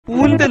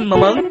Ganteng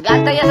mamang.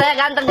 Ganteng ya saya,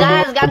 ganteng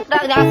guys,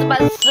 ganteng, jangan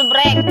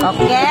subrek.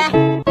 Oke.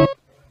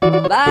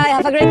 Bye,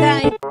 have a great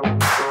time.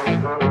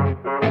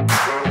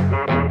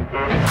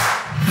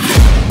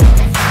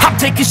 I'm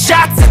taking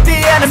shots at the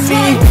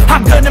enemy.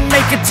 I'm gonna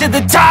make it to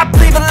the top,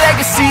 leave a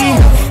legacy.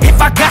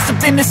 If I got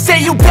something to say,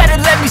 you better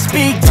let me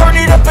speak. Turn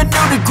it up a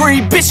new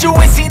degree, bitch, you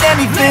ain't seen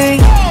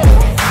anything.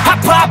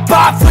 I pop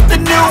off with the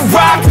new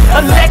rock,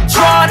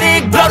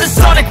 electronic, blow the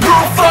sonic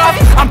roof up.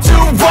 I'm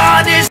too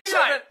honest.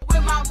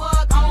 With my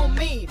mug on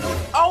me.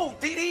 Oh,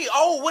 DD,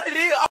 oh, what it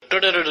is?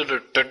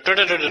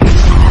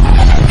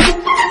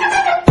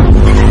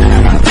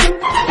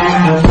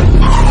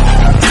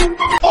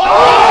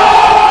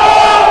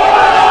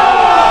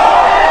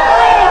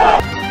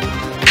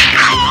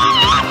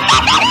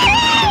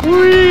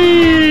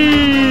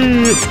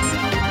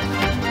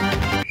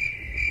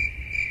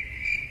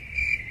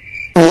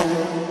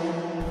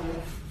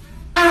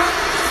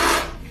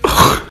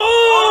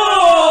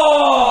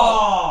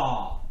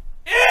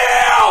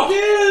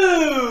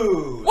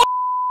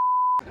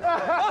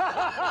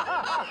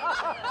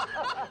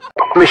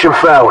 Mission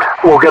failed.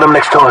 We'll get them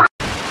next time.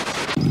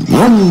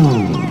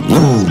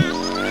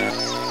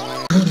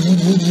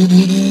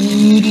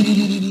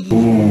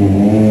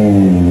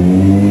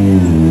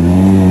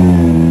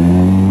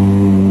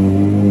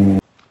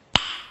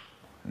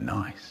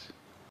 Nice.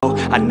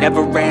 I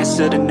never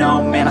answer to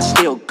no, man, I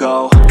still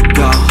go.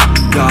 Go,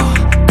 go,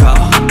 go,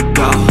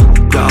 go,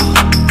 go,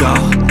 go,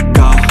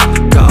 go,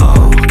 go,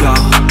 go,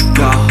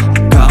 go,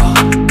 go,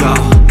 go,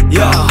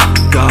 yeah,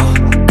 go,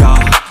 go,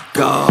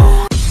 go.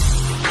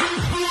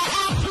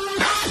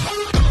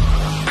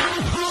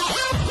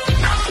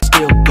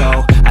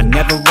 I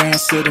never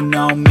answer to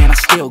no, man, I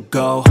still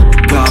go.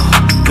 Go,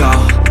 go,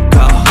 go,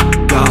 go,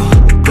 go,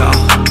 go,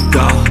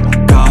 go,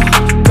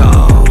 go,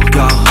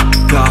 go,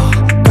 go,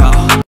 go.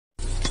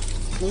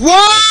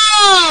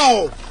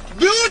 Wow!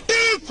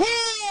 Beautiful!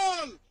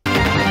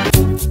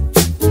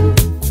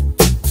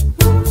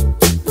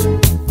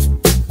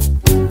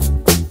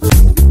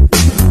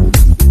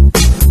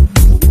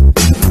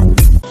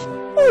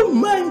 Oh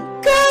my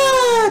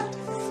God!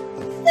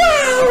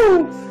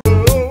 Wow!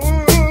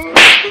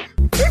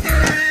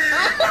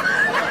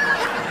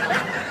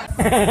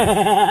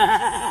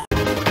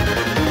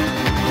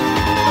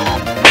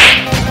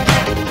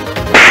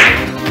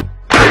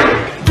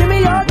 Give me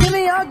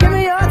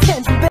your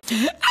attention.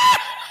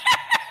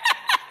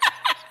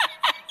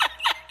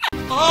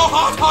 Oh,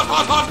 hot, hot,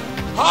 hot, hot!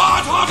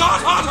 Hot, hot,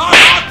 hot, hot, hot,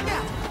 hot!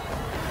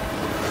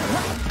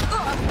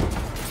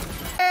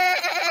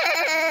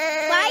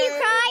 Why are you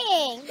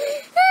crying?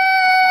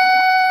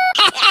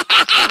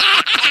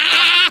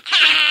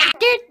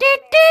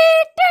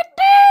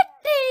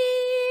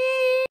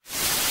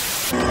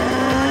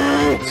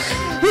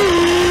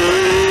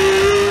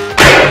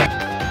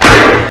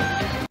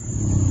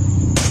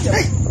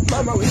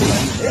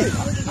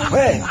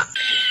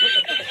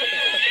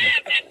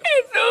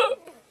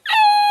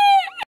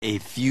 A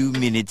few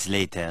minutes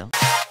later.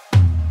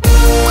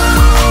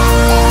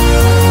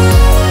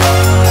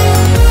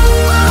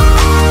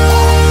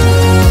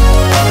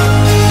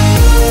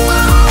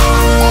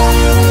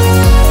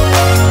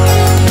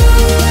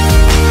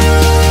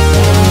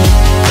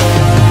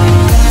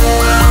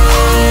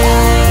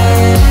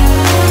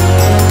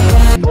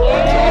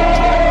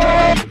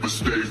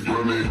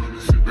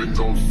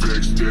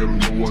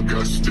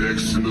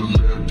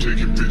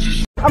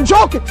 I'm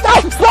joking!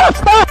 Stop! Stop!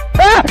 Stop!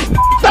 Stop!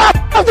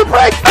 Stop the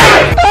brake!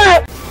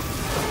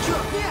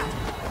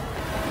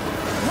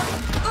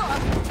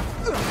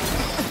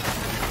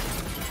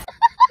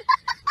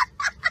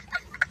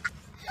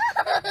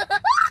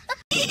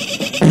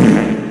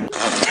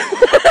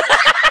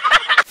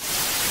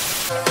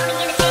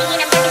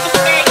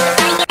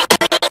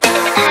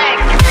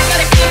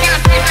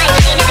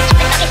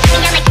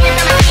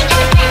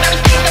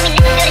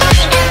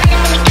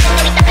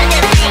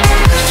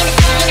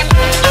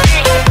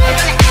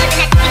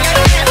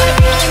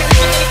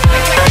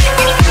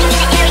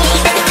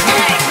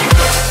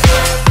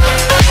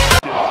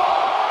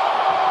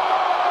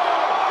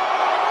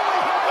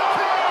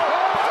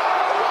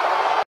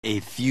 A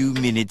few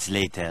minutes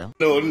later.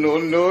 No, no,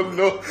 no,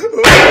 no.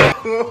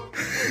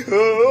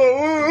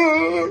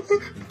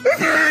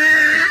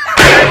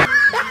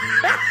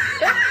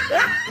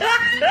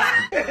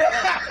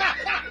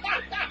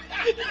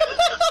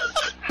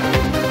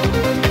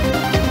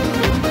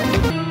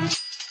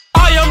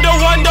 I am the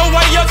one, the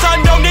way your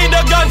son don't need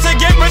a gun to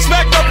get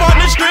respect up on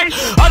the street.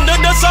 Under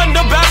the sun,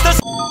 the bastards.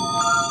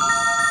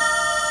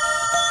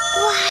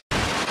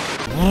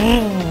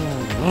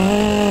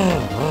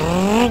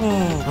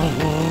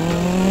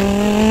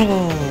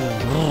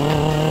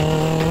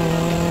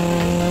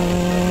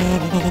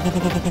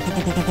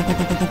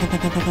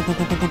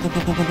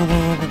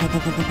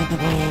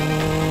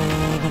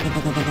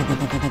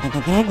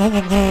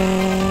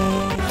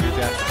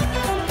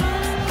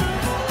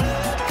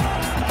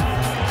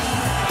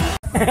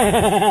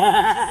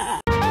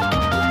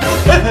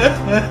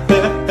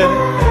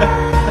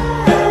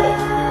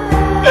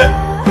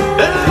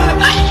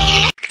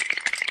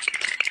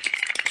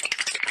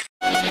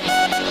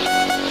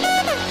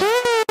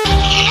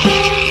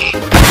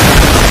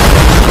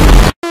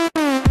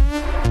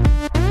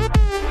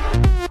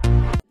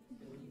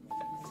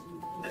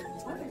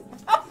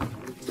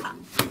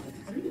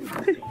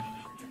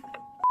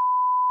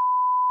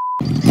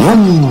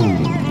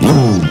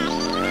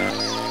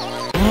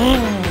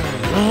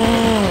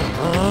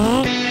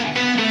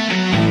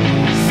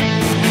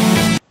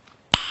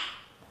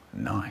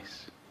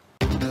 Nice.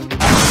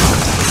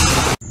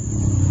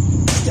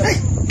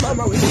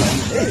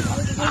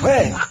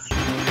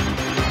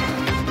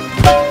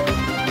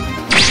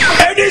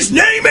 And his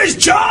name is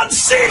John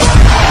C.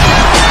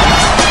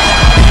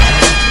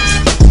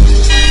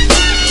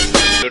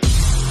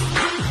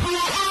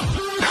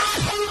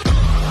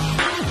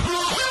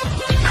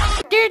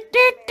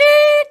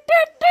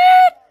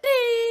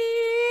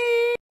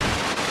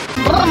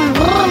 Vroom,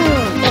 vroom.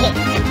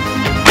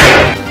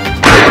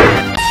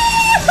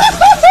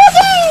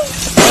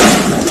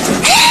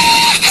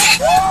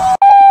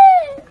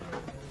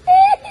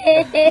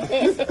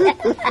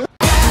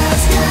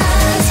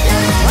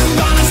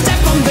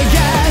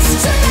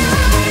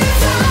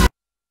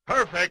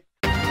 Perfect.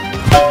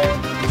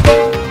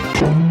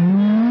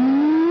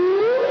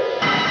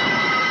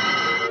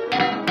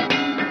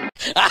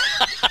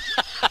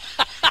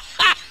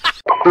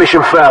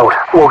 Mission failed.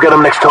 We'll get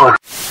them next time.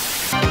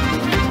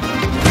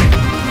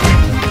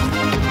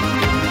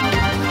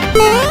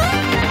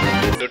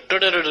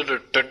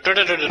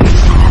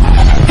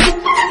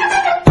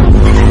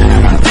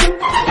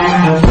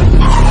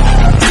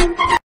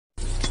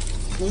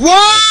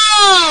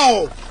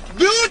 Wow!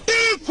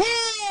 Beautiful!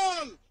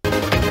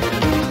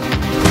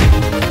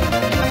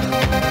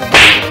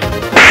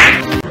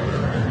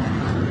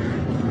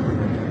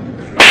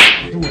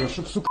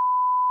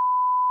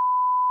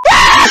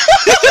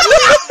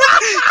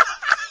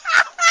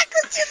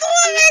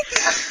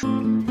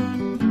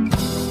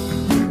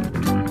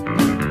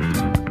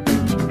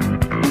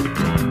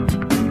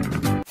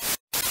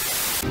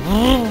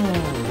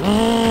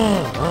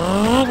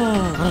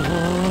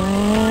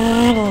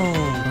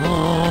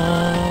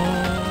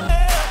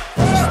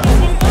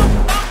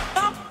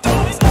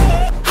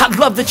 I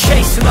love the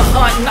chase and the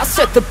hunt, and I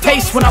set the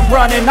pace when I'm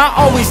running. I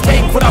always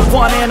take what I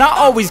want and I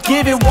always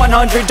give it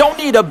 100. Don't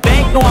need a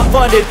bank, no I'm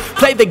funded.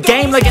 Play the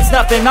game like it's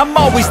nothing. I'm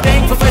always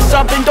thankful for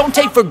something. Don't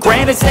take for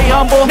granted, stay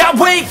humble. Now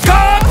wake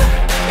up,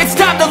 it's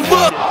time to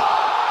look.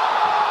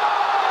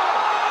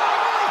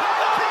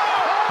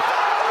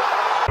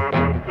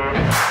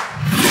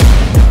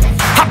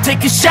 I'm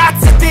taking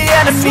shots at the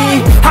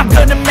enemy. I'm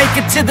gonna make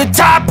it to the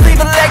top, leave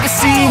a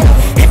legacy.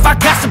 If I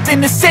got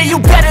something to say, you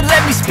better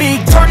let me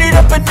speak. Turn it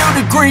up a new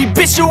degree,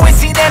 bitch, you ain't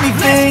seen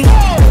anything.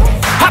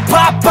 I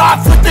pop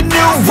off with the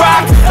new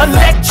rock,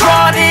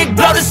 electronic,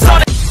 blow the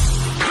sonic.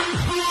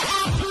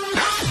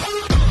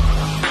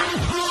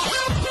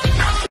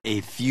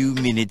 A few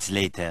minutes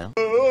later.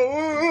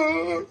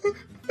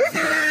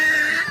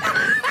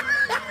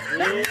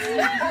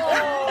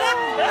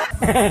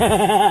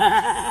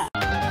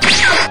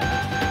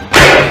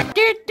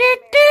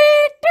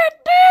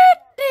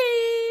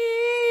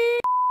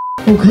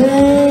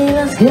 Okay,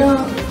 let's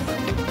go.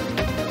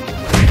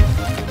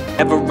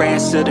 Never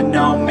answer to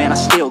no, man, I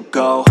still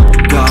go.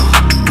 Go,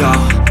 go,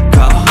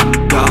 go,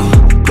 go,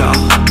 go,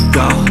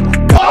 go,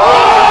 go.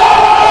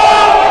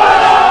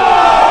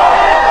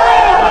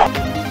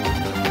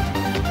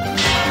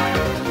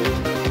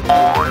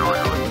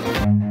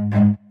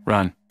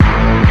 Run.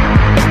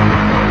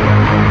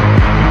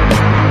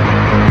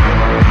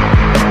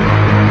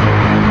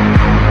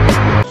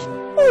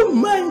 Oh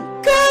my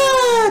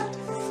god!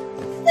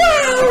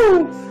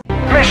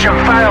 Wow! Mission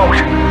failed.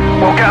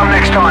 We'll get them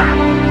next time.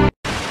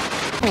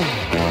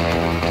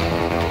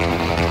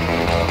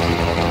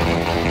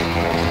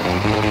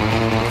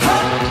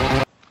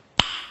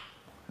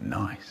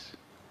 Nice.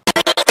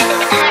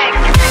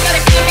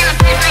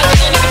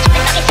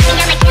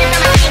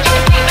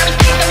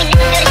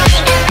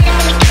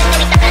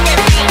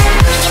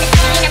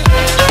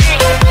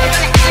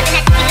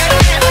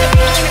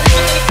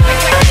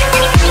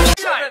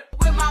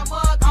 With my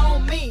mug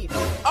on me.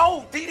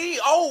 Oh, DD,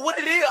 oh, what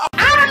it is?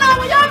 I don't know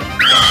what y'all.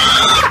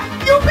 Ah!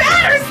 You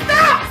better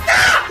stop!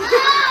 Stop!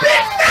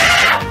 Bitch,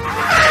 stop!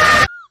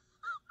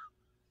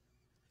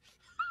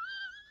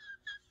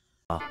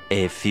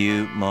 A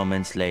few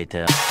moments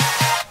later.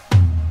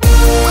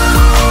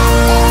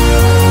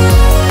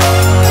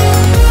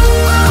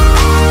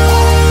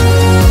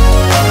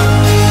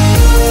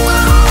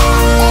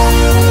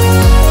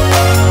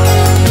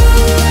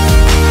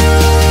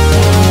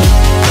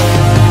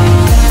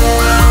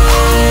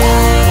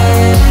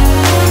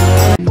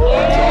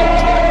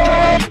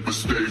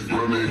 Stay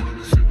from me,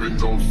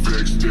 sipping on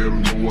fix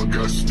them. Know I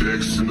got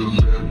stacks in the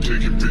lab,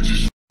 taking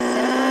bitches.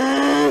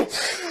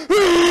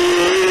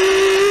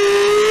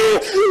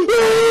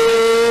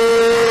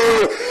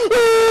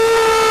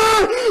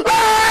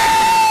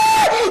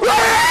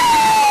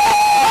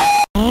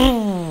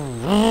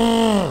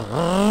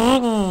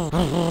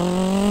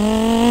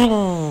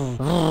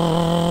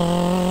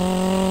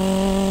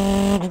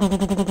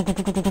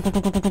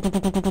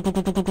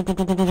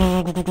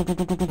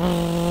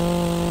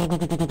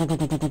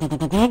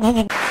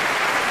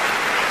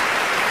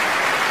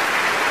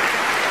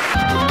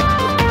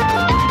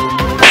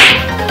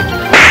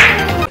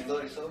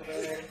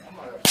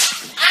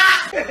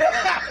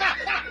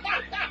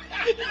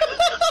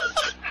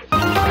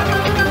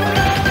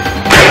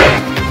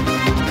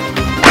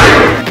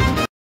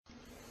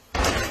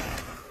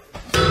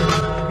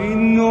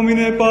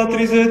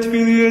 Patris et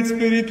Filii et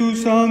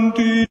Spiritus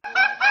Sancti.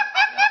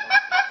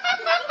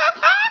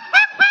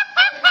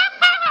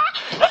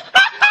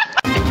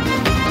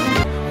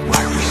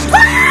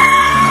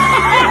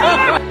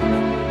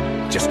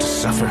 Just to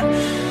suffer.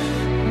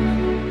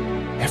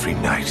 Every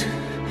night,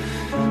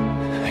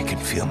 I can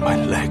feel my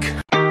leg.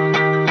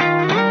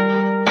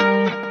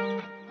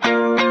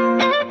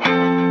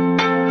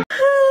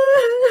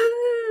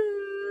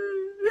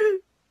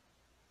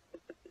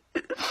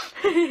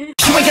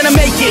 You ain't gonna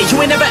make it, you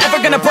ain't never ever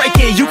gonna break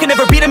it. You can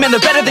never beat them and they're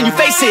better than you,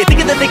 face it.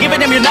 Thinking that they give a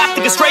damn, you're not,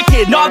 think a stray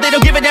kid. No, they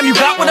don't give a damn, you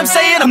got what I'm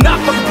saying? I'm not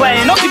fucking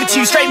playing, I'll give it to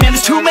you straight, man.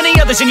 There's too many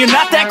others and you're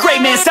not that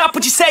great, man. Stop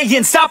what you're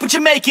saying, stop what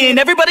you're making.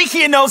 Everybody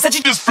here knows that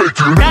you just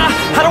faking. Nah,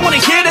 I don't wanna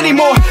hear it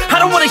anymore, I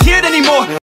don't wanna hear it anymore.